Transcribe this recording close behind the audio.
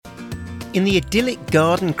In the idyllic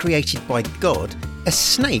garden created by God, a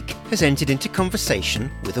snake has entered into conversation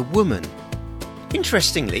with a woman.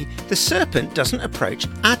 Interestingly, the serpent doesn't approach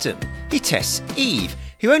Adam. He tests Eve,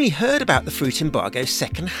 who only heard about the fruit embargo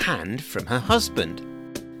second-hand from her husband.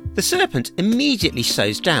 The serpent immediately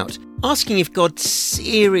sows doubt, asking if God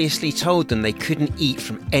seriously told them they couldn't eat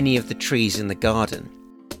from any of the trees in the garden.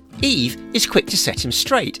 Eve is quick to set him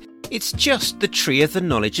straight. It's just the tree of the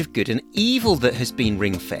knowledge of good and evil that has been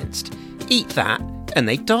ring-fenced. Eat that, and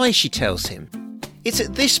they die, she tells him. It's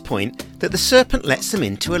at this point that the serpent lets them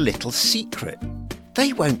into a little secret.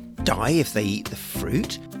 They won't die if they eat the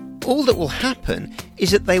fruit. All that will happen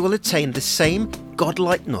is that they will attain the same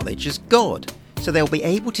godlike knowledge as God, so they'll be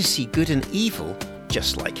able to see good and evil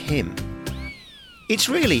just like him. It's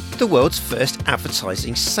really the world's first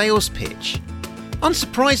advertising sales pitch.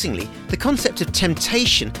 Unsurprisingly, the concept of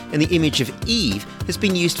temptation and the image of Eve has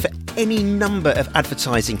been used for any number of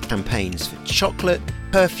advertising campaigns for chocolate,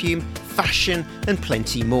 perfume, fashion and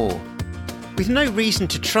plenty more. With no reason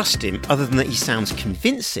to trust him other than that he sounds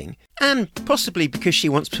convincing, and possibly because she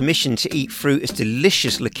wants permission to eat fruit as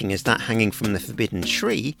delicious looking as that hanging from the forbidden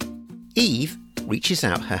tree, Eve reaches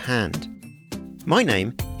out her hand. My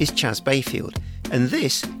name is Chas Bayfield, and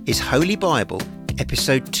this is Holy Bible,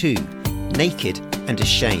 Episode 2, Naked and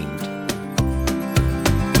Ashamed.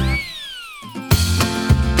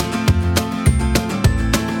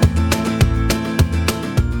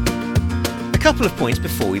 A couple of points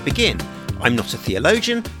before we begin. I'm not a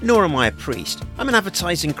theologian, nor am I a priest. I'm an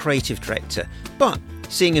advertising creative director. But,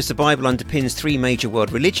 seeing as the Bible underpins 3 major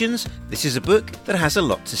world religions, this is a book that has a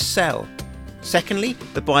lot to sell. Secondly,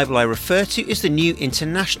 the Bible I refer to is the New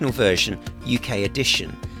International Version, UK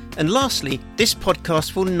edition. And lastly, this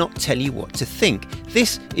podcast will not tell you what to think.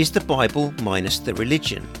 This is the Bible minus the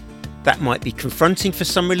religion. That might be confronting for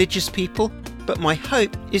some religious people, but my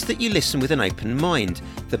hope is that you listen with an open mind.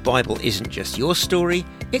 The Bible isn't just your story,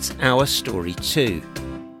 it's our story too.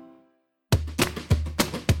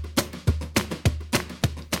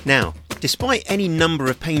 Now, despite any number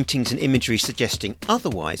of paintings and imagery suggesting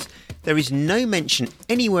otherwise, there is no mention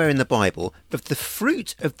anywhere in the Bible of the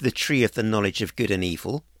fruit of the tree of the knowledge of good and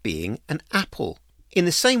evil being an apple. In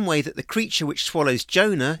the same way that the creature which swallows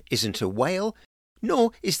Jonah isn't a whale,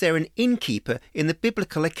 nor is there an innkeeper in the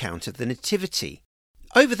biblical account of the Nativity.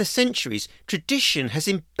 Over the centuries, tradition has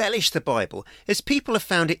embellished the Bible as people have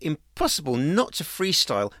found it impossible not to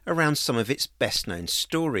freestyle around some of its best-known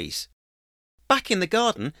stories. Back in the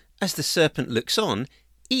garden, as the serpent looks on,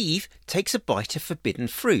 Eve takes a bite of forbidden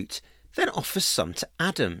fruit, then offers some to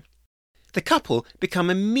Adam. The couple become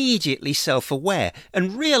immediately self-aware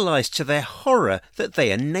and realise to their horror that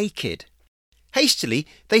they are naked. Hastily,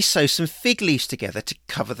 they sew some fig leaves together to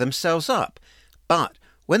cover themselves up, but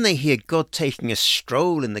when they hear God taking a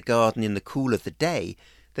stroll in the garden in the cool of the day,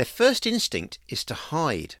 their first instinct is to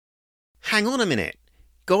hide. Hang on a minute,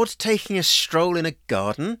 God taking a stroll in a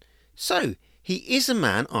garden? So, he is a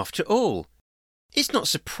man after all. It's not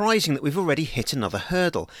surprising that we've already hit another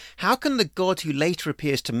hurdle. How can the God who later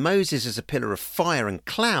appears to Moses as a pillar of fire and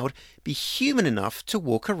cloud be human enough to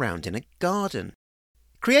walk around in a garden?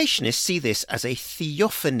 Creationists see this as a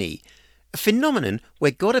theophany, a phenomenon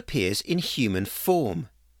where God appears in human form.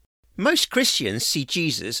 Most Christians see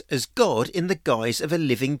Jesus as God in the guise of a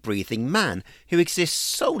living, breathing man who exists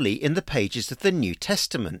solely in the pages of the New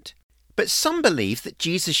Testament. But some believe that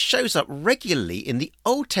Jesus shows up regularly in the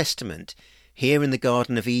Old Testament, here in the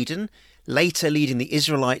Garden of Eden, later leading the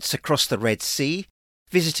Israelites across the Red Sea,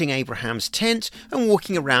 visiting Abraham's tent and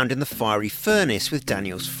walking around in the fiery furnace with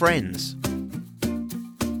Daniel's friends.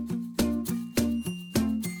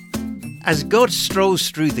 As God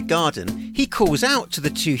strolls through the garden, he calls out to the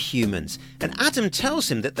 2 humans, and Adam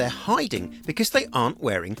tells him that they're hiding because they aren't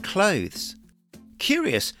wearing clothes.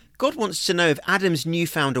 Curious, God wants to know if Adam's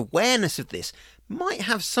newfound awareness of this might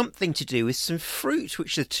have something to do with some fruit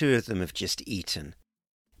which the 2 of them have just eaten.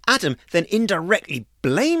 Adam then indirectly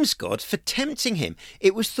blames God for tempting him.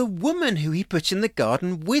 It was the woman who he put in the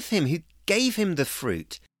garden with him who gave him the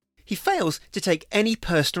fruit. He fails to take any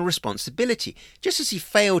personal responsibility, just as he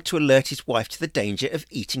failed to alert his wife to the danger of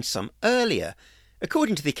eating some earlier.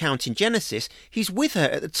 According to the account in Genesis, he's with her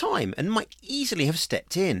at the time and might easily have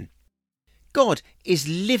stepped in. God is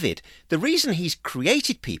livid. The reason he's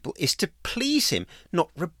created people is to please him,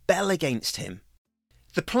 not rebel against him.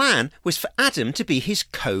 The plan was for Adam to be his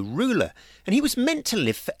co-ruler, and he was meant to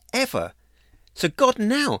live forever. So God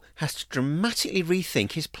now has to dramatically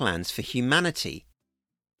rethink his plans for humanity.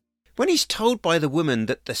 When he's told by the woman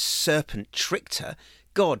that the serpent tricked her,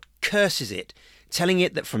 God curses it, telling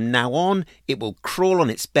it that from now on it will crawl on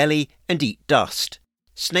its belly and eat dust.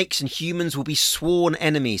 Snakes and humans will be sworn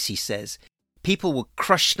enemies, he says. People will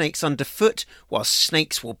crush snakes underfoot, while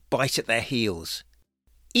snakes will bite at their heels.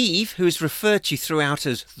 Eve, who is referred to throughout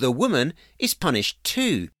as the woman, is punished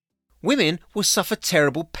too. Women will suffer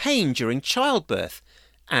terrible pain during childbirth,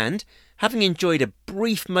 and, having enjoyed a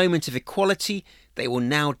brief moment of equality, they will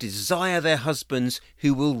now desire their husbands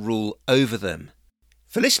who will rule over them.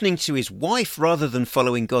 For listening to his wife rather than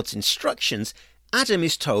following God's instructions, Adam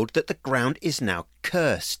is told that the ground is now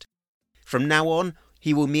cursed. From now on,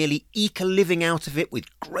 he will merely eke a living out of it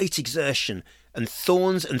with great exertion, and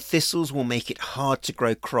thorns and thistles will make it hard to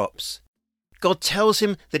grow crops. God tells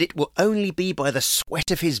him that it will only be by the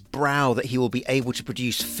sweat of his brow that he will be able to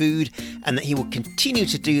produce food, and that he will continue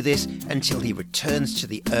to do this until he returns to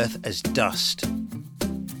the earth as dust.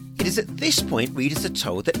 It is at this point readers are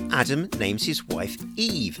told that Adam names his wife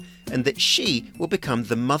Eve, and that she will become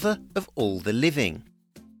the mother of all the living.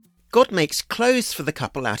 God makes clothes for the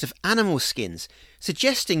couple out of animal skins,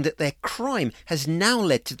 suggesting that their crime has now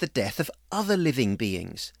led to the death of other living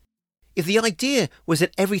beings. If the idea was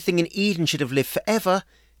that everything in Eden should have lived forever,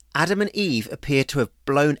 Adam and Eve appear to have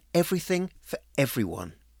blown everything for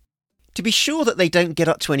everyone. To be sure that they don't get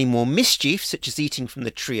up to any more mischief, such as eating from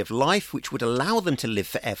the tree of life, which would allow them to live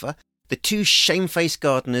forever, the two shamefaced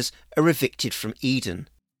gardeners are evicted from Eden.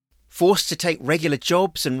 Forced to take regular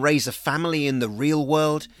jobs and raise a family in the real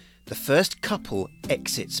world, the first couple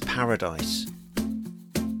exits paradise.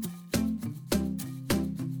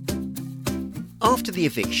 After the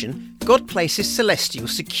eviction, God places celestial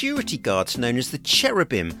security guards known as the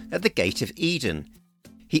cherubim at the gate of Eden.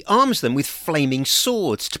 He arms them with flaming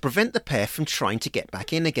swords to prevent the pair from trying to get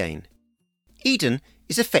back in again. Eden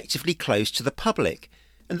is effectively closed to the public,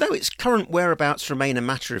 and though its current whereabouts remain a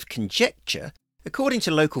matter of conjecture, according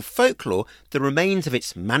to local folklore, the remains of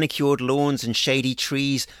its manicured lawns and shady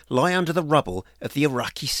trees lie under the rubble of the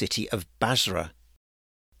Iraqi city of Basra.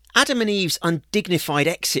 Adam and Eve's undignified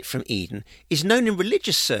exit from Eden is known in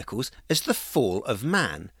religious circles as the fall of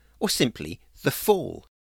man, or simply the fall.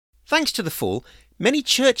 Thanks to the fall, many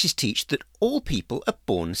churches teach that all people are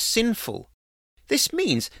born sinful. This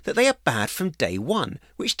means that they are bad from day one,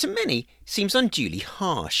 which to many seems unduly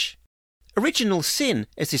harsh. Original sin,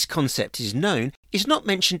 as this concept is known, is not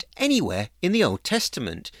mentioned anywhere in the Old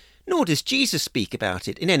Testament, nor does Jesus speak about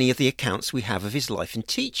it in any of the accounts we have of his life and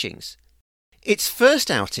teachings. Its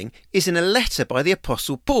first outing is in a letter by the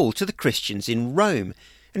Apostle Paul to the Christians in Rome,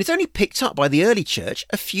 and it's only picked up by the early church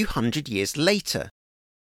a few hundred years later.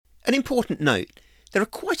 An important note, there are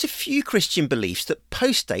quite a few Christian beliefs that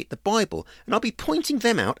postdate the Bible, and I'll be pointing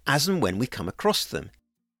them out as and when we come across them.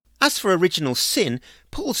 As for original sin,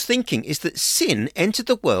 Paul's thinking is that sin entered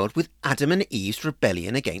the world with Adam and Eve's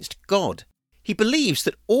rebellion against God. He believes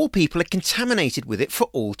that all people are contaminated with it for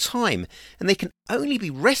all time, and they can only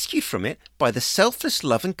be rescued from it by the selfless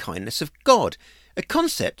love and kindness of God, a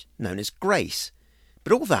concept known as grace.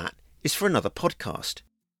 But all that is for another podcast.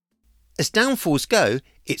 As downfalls go,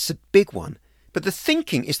 it's a big one, but the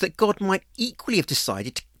thinking is that God might equally have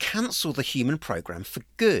decided to cancel the human program for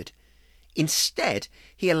good. Instead,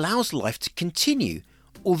 he allows life to continue,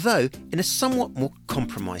 although in a somewhat more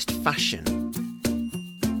compromised fashion.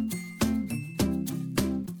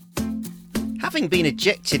 Having been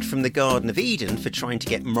ejected from the Garden of Eden for trying to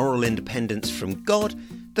get moral independence from God,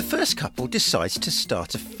 the first couple decides to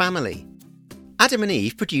start a family. Adam and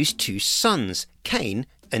Eve produce two sons, Cain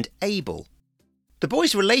and Abel. The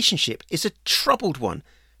boys' relationship is a troubled one.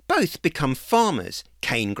 Both become farmers.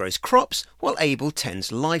 Cain grows crops while Abel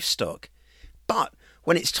tends livestock. But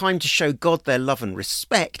when it's time to show God their love and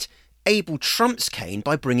respect, Abel trumps Cain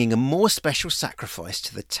by bringing a more special sacrifice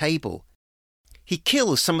to the table. He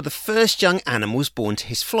kills some of the first young animals born to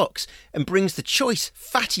his flocks and brings the choice,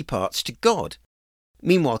 fatty parts to God.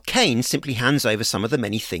 Meanwhile, Cain simply hands over some of the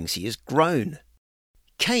many things he has grown.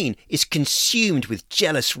 Cain is consumed with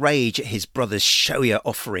jealous rage at his brother's showier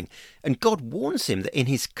offering, and God warns him that in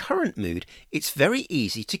his current mood, it's very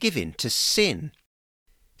easy to give in to sin.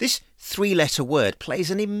 This three-letter word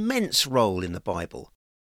plays an immense role in the Bible.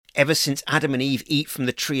 Ever since Adam and Eve eat from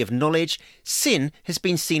the tree of knowledge, sin has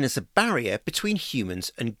been seen as a barrier between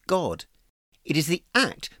humans and God. It is the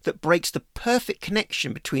act that breaks the perfect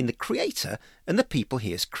connection between the Creator and the people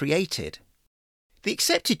he has created. The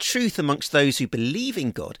accepted truth amongst those who believe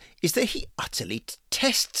in God is that he utterly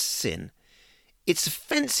detests sin. It's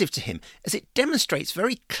offensive to him as it demonstrates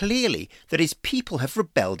very clearly that his people have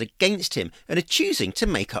rebelled against him and are choosing to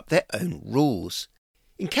make up their own rules.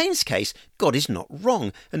 In Cain's case, God is not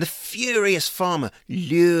wrong, and the furious farmer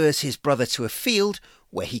lures his brother to a field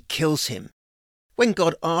where he kills him. When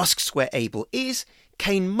God asks where Abel is,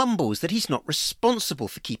 Cain mumbles that he's not responsible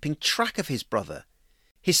for keeping track of his brother.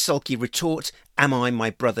 His sulky retort, "Am I my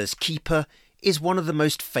brother's keeper?" is one of the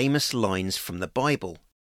most famous lines from the Bible.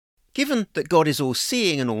 Given that God is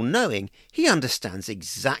all-seeing and all-knowing, he understands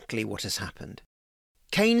exactly what has happened.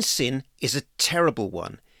 Cain's sin is a terrible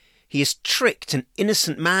one. He has tricked an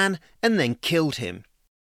innocent man and then killed him.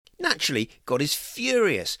 Naturally, God is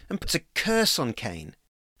furious and puts a curse on Cain.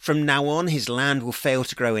 From now on, his land will fail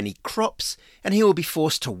to grow any crops, and he will be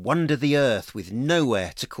forced to wander the earth with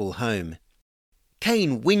nowhere to call home.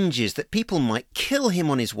 Cain whinges that people might kill him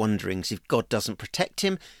on his wanderings if God doesn't protect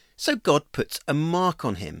him, so God puts a mark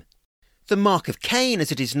on him. The mark of Cain,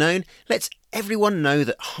 as it is known, lets everyone know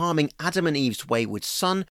that harming Adam and Eve's wayward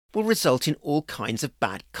son will result in all kinds of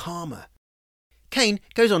bad karma. Cain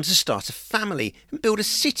goes on to start a family and build a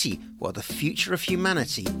city while the future of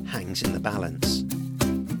humanity hangs in the balance.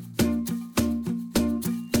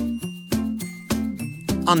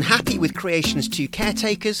 Unhappy with creation's two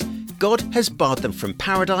caretakers, God has barred them from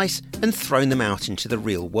paradise and thrown them out into the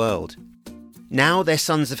real world. Now their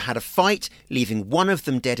sons have had a fight, leaving one of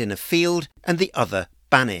them dead in a field and the other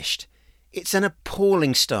banished. It's an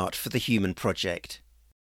appalling start for the human project.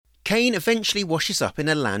 Cain eventually washes up in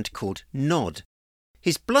a land called Nod.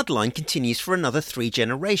 His bloodline continues for another 3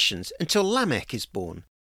 generations until Lamech is born.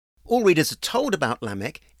 All readers are told about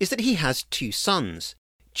Lamech is that he has 2 sons.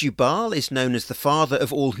 Jubal is known as the father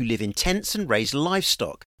of all who live in tents and raise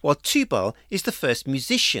livestock, while Tubal is the first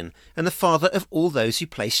musician and the father of all those who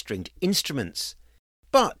play stringed instruments.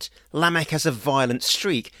 But Lamech has a violent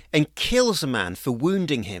streak and kills a man for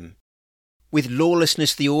wounding him. With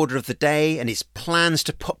lawlessness the order of the day and his plans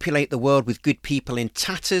to populate the world with good people in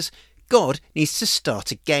tatters, God needs to start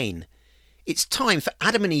again. It's time for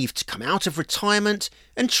Adam and Eve to come out of retirement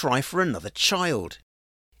and try for another child.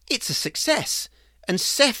 It's a success, and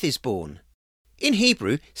Seth is born. In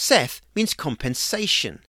Hebrew, Seth means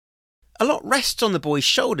compensation. A lot rests on the boy's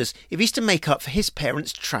shoulders if he's to make up for his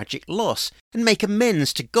parents' tragic loss and make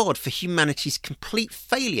amends to God for humanity's complete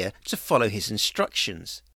failure to follow his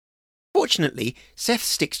instructions. Fortunately, Seth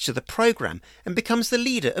sticks to the programme and becomes the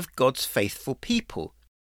leader of God's faithful people.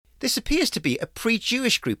 This appears to be a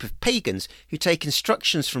pre-Jewish group of pagans who take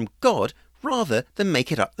instructions from God rather than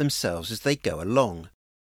make it up themselves as they go along.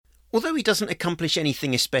 Although he doesn't accomplish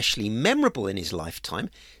anything especially memorable in his lifetime,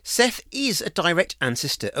 Seth is a direct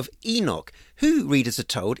ancestor of Enoch, who, readers are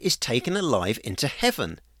told, is taken alive into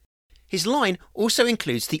heaven. His line also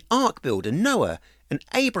includes the ark builder Noah and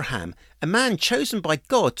Abraham, a man chosen by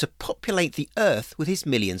God to populate the earth with his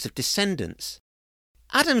millions of descendants.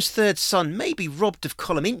 Adam's 3rd son may be robbed of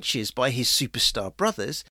column inches by his superstar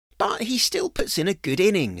brothers, but he still puts in a good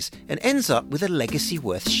innings and ends up with a legacy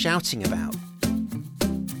worth shouting about.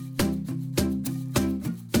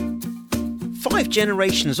 5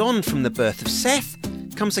 generations on from the birth of Seth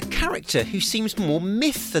comes a character who seems more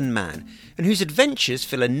myth than man and whose adventures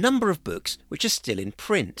fill a number of books which are still in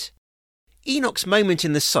print. Enoch's moment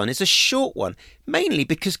in the sun is a short one, mainly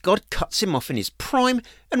because God cuts him off in his prime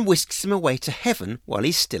and whisks him away to heaven while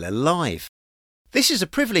he's still alive. This is a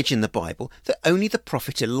privilege in the Bible that only the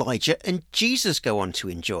prophet Elijah and Jesus go on to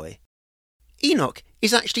enjoy. Enoch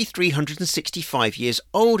is actually 365 years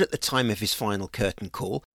old at the time of his final curtain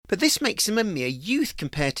call, but this makes him a mere youth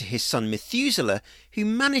compared to his son Methuselah, who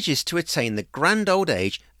manages to attain the grand old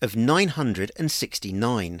age of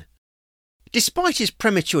 969. Despite his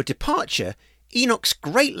premature departure, Enoch's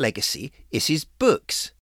great legacy is his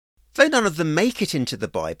books. Though none of them make it into the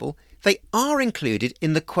Bible, they are included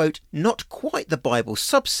in the quote, not quite the Bible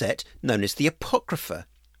subset known as the Apocrypha.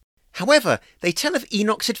 However, they tell of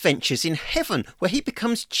Enoch's adventures in heaven, where he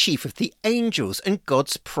becomes chief of the angels and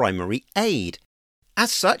God's primary aide.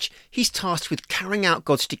 As such, he's tasked with carrying out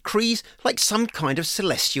God's decrees like some kind of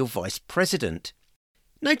celestial vice president.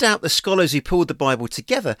 No doubt the scholars who pulled the Bible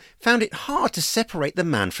together found it hard to separate the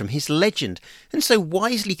man from his legend, and so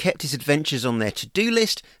wisely kept his adventures on their to-do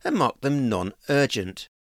list and marked them non-urgent.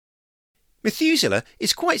 Methuselah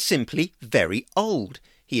is quite simply very old.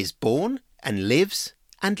 He is born and lives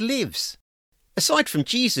and lives. Aside from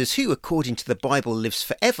Jesus, who, according to the Bible, lives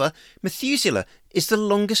forever, Methuselah is the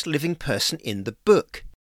longest living person in the book.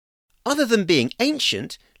 Other than being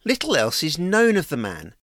ancient, little else is known of the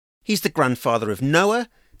man. He's the grandfather of Noah,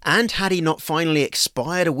 and had he not finally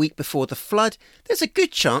expired a week before the flood, there's a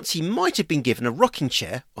good chance he might have been given a rocking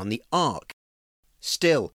chair on the ark.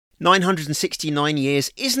 Still, 969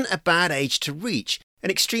 years isn't a bad age to reach,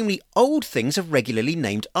 and extremely old things are regularly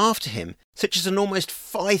named after him, such as an almost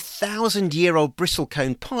 5,000-year-old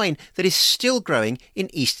bristlecone pine that is still growing in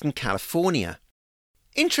eastern California.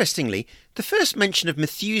 Interestingly, the first mention of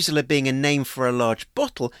Methuselah being a name for a large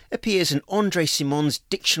bottle appears in André Simon's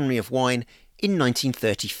Dictionary of Wine in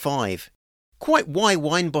 1935. Quite why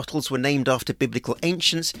wine bottles were named after biblical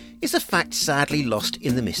ancients is a fact sadly lost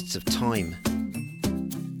in the mists of time.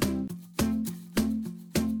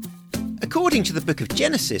 According to the book of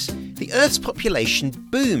Genesis, the Earth's population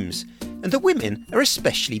booms, and the women are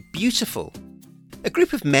especially beautiful. A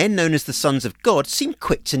group of men known as the sons of God seem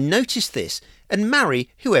quick to notice this and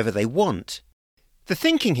marry whoever they want. The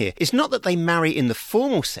thinking here is not that they marry in the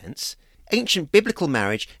formal sense. Ancient biblical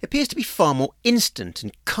marriage appears to be far more instant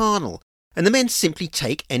and carnal, and the men simply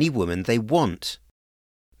take any woman they want.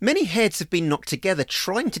 Many heads have been knocked together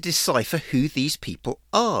trying to decipher who these people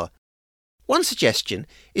are. One suggestion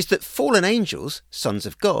is that fallen angels, sons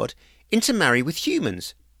of God, intermarry with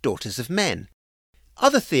humans, daughters of men.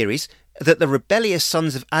 Other theories are that the rebellious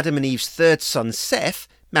sons of Adam and Eve's third son Seth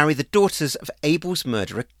marry the daughters of Abel's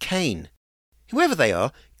murderer Cain. Whoever they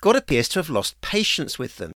are, God appears to have lost patience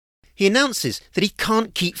with them. He announces that he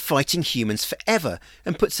can't keep fighting humans forever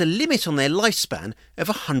and puts a limit on their lifespan of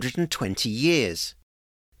 120 years.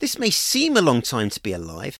 This may seem a long time to be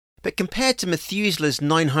alive, but compared to Methuselah's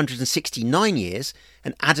 969 years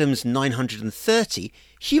and Adam's 930,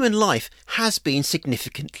 human life has been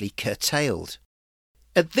significantly curtailed.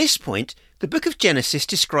 At this point, the book of Genesis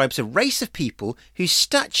describes a race of people whose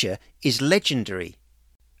stature is legendary.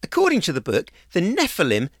 According to the book, the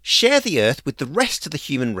Nephilim share the earth with the rest of the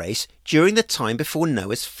human race during the time before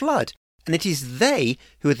Noah's flood, and it is they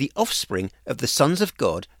who are the offspring of the sons of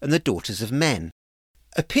God and the daughters of men.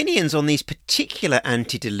 Opinions on these particular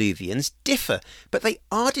antediluvians differ, but they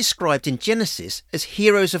are described in Genesis as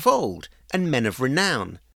heroes of old and men of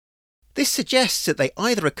renown. This suggests that they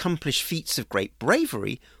either accomplish feats of great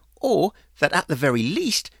bravery, or that at the very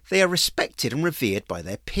least they are respected and revered by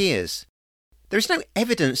their peers. There is no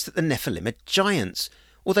evidence that the Nephilim are giants,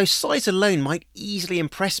 although size alone might easily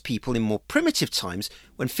impress people in more primitive times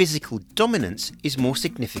when physical dominance is more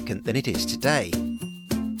significant than it is today.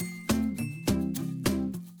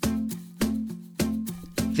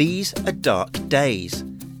 These are dark days.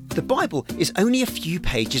 The Bible is only a few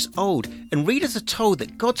pages old, and readers are told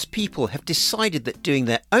that God's people have decided that doing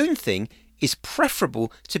their own thing is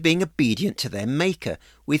preferable to being obedient to their Maker,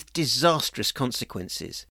 with disastrous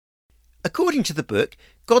consequences. According to the book,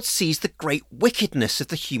 God sees the great wickedness of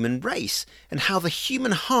the human race and how the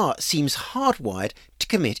human heart seems hardwired to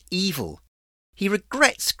commit evil. He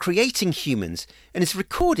regrets creating humans and is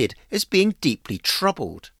recorded as being deeply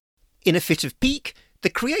troubled. In a fit of pique, the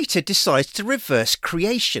Creator decides to reverse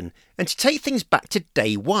creation and to take things back to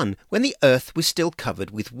day one when the earth was still covered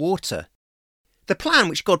with water. The plan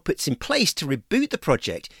which God puts in place to reboot the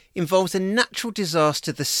project involves a natural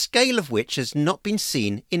disaster the scale of which has not been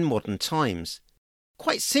seen in modern times.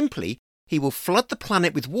 Quite simply, he will flood the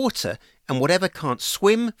planet with water, and whatever can't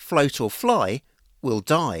swim, float or fly will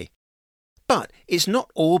die. But it's not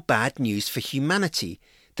all bad news for humanity.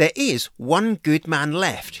 There is one good man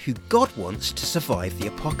left who God wants to survive the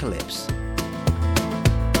apocalypse.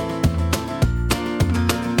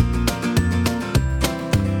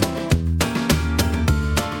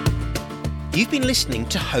 You've been listening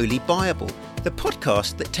to Holy Bible, the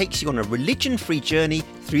podcast that takes you on a religion-free journey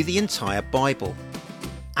through the entire Bible.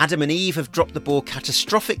 Adam and Eve have dropped the ball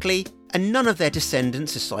catastrophically, and none of their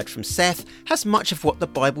descendants, aside from Seth, has much of what the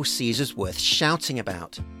Bible sees as worth shouting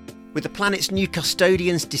about. With the planet's new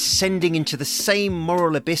custodians descending into the same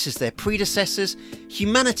moral abyss as their predecessors,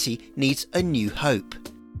 humanity needs a new hope.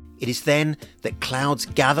 It is then that clouds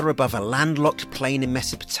gather above a landlocked plain in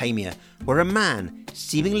Mesopotamia, where a man,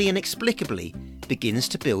 seemingly inexplicably, begins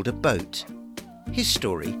to build a boat. His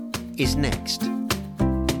story is next.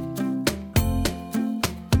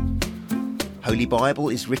 Holy Bible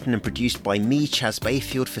is written and produced by me, Chas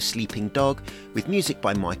Bayfield, for Sleeping Dog, with music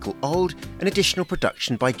by Michael Auld and additional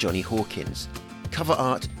production by Johnny Hawkins. Cover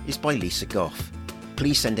art is by Lisa Goff.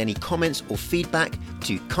 Please send any comments or feedback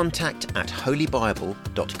to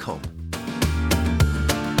contact@holybible.com.